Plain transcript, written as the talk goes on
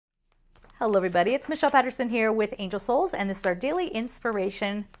Hello everybody, it's Michelle Patterson here with Angel Souls, and this is our daily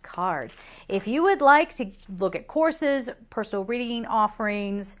inspiration card. If you would like to look at courses, personal reading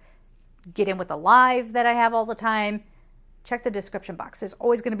offerings, get in with the live that I have all the time, check the description box. There's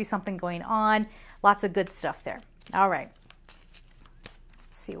always going to be something going on. Lots of good stuff there. All right. Let's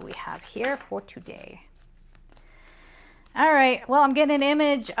see what we have here for today. All right. Well, I'm getting an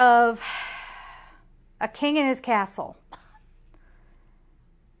image of a king in his castle.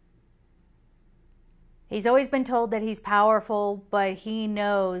 He's always been told that he's powerful, but he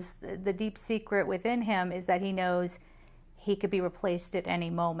knows the deep secret within him is that he knows he could be replaced at any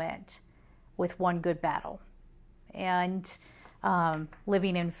moment with one good battle. And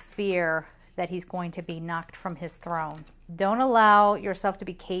living in fear that he's going to be knocked from his throne. Don't allow yourself to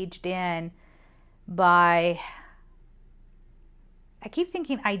be caged in by, I keep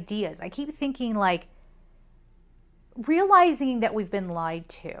thinking ideas. I keep thinking like, realizing that we've been lied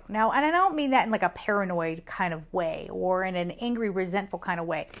to. Now, and I don't mean that in like a paranoid kind of way or in an angry, resentful kind of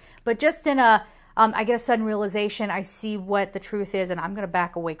way, but just in a, I get a sudden realization, I see what the truth is, and I'm going to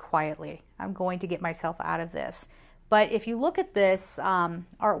back away quietly. I'm going to get myself out of this. But if you look at this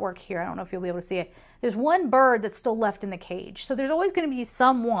artwork here, I don't know if you'll be able to see it, there's one bird that's still left in the cage. So there's always going to be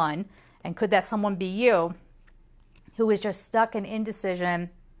someone, and could that someone be you, who is just stuck in indecision.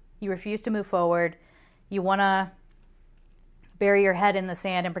 You refuse to move forward. You want to bury your head in the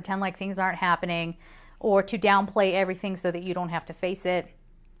sand and pretend like things aren't happening, or to downplay everything so that you don't have to face it.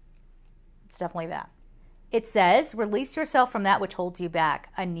 It's definitely that. It says, release yourself from that which holds you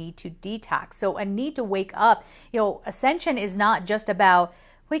back, a need to detox. So a need to wake up. You know, ascension is not just about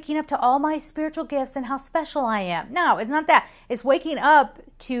waking up to all my spiritual gifts and how special I am. No, it's not that. It's waking up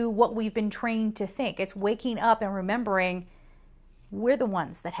to what we've been trained to think. It's waking up and remembering we're the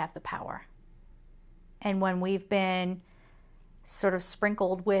ones that have the power. And when we've been sort of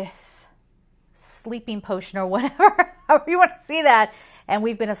sprinkled with sleeping potion or whatever, however you want to see that, and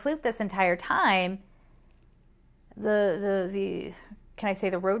we've been asleep this entire time, the can I say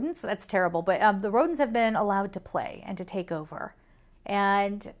the rodents? That's terrible, but the rodents have been allowed to play and to take over.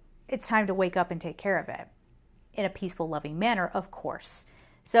 And it's time to wake up and take care of it in a peaceful, loving manner, of course.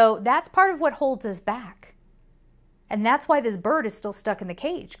 So that's part of what holds us back. And that's why this bird is still stuck in the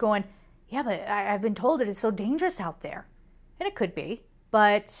cage going, yeah, but I've been told that it's so dangerous out there. And it could be,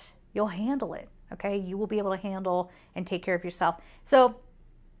 but you'll handle it, okay? You will be able to handle and take care of yourself. So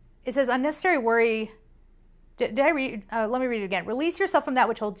it says, unnecessary worry. Did I read? Let me read it again. Release yourself from that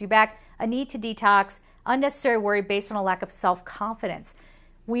which holds you back, a need to detox, unnecessary worry based on a lack of self-confidence.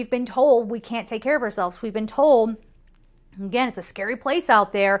 We've been told we can't take care of ourselves. We've been told, again, it's a scary place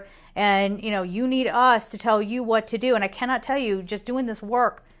out there, and you need us to tell you what to do. And I cannot tell you, just doing this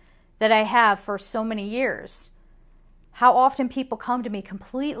work that I have for so many years, how often people come to me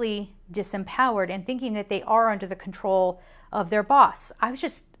completely disempowered and thinking that they are under the control of their boss. I was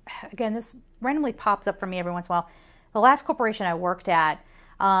just, again, this randomly pops up for me every once in a while. The last corporation I worked at,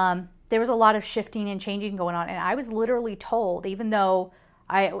 there was a lot of shifting and changing going on, and I was literally told, even though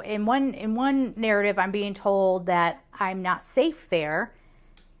in one narrative I'm being told that I'm not safe there,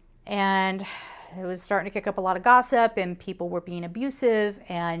 and it was starting to kick up a lot of gossip, and people were being abusive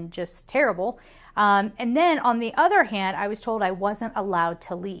and just terrible. And then on the other hand, I was told I wasn't allowed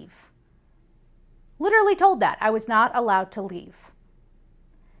to leave. Literally told that I was not allowed to leave.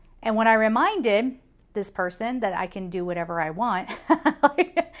 And when I reminded this person that I can do whatever I want,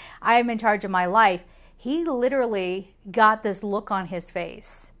 I'm in charge of my life, he literally got this look on his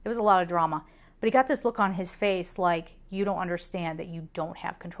face. It was a lot of drama, but he got this look on his face like, you don't understand that you don't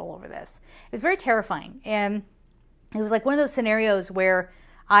have control over this. It was very terrifying. And it was like one of those scenarios where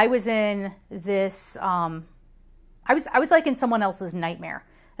I was in this, I was like in someone else's nightmare.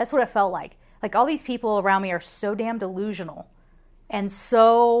 That's what it felt like. Like all these people around me are so damn delusional and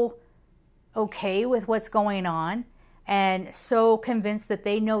so okay with what's going on and so convinced that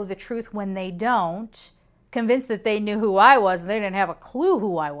they know the truth when they don't, convinced that they knew who I was and they didn't have a clue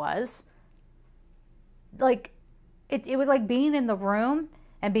who I was. Like, it was like being in the room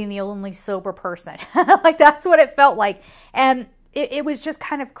and being the only sober person. Like, that's what it felt like. And it was just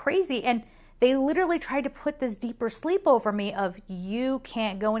kind of crazy. And they literally tried to put this deeper sleep over me of, you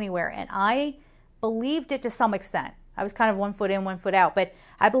can't go anywhere. And I believed it to some extent. I was kind of 1 foot in, 1 foot out. But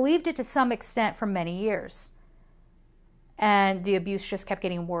I believed it to some extent for many years. And the abuse just kept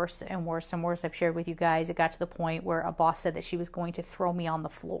getting worse and worse and worse. I've shared with you guys, it got to the point where a boss said that she was going to throw me on the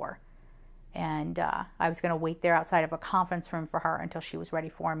floor. And I was going to wait there outside of a conference room for her until she was ready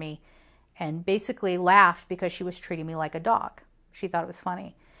for me. And basically laughed because she was treating me like a dog. She thought it was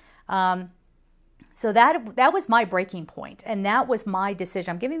funny. So that was my breaking point, and that was my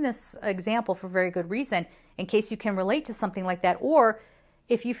decision. I'm giving this example for very good reason, in case you can relate to something like that, or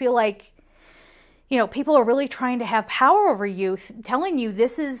if you feel like, you know, people are really trying to have power over you, telling you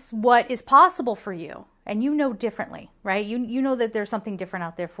this is what is possible for you, and you know differently, right? You know that there's something different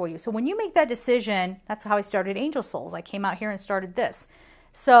out there for you. So when you make that decision, that's how I started Angel Souls. I came out here and started this.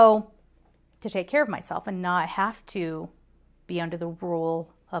 So to take care of myself and not have to be under the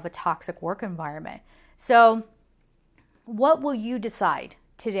rule of a toxic work environment. So what will you decide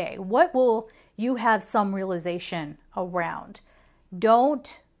today? What will you have some realization around? Don't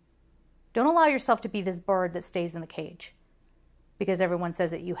allow yourself to be this bird that stays in the cage because everyone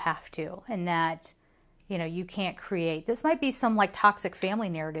says that you have to, and that, you know, you can't create. This might be some like toxic family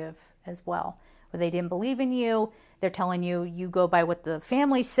narrative as well, where they didn't believe in you. They're telling you, you go by what the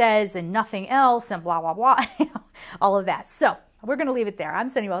family says and nothing else, and blah, blah, blah, all of that. So we're going to leave it there. I'm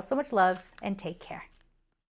sending you all so much love, and take care.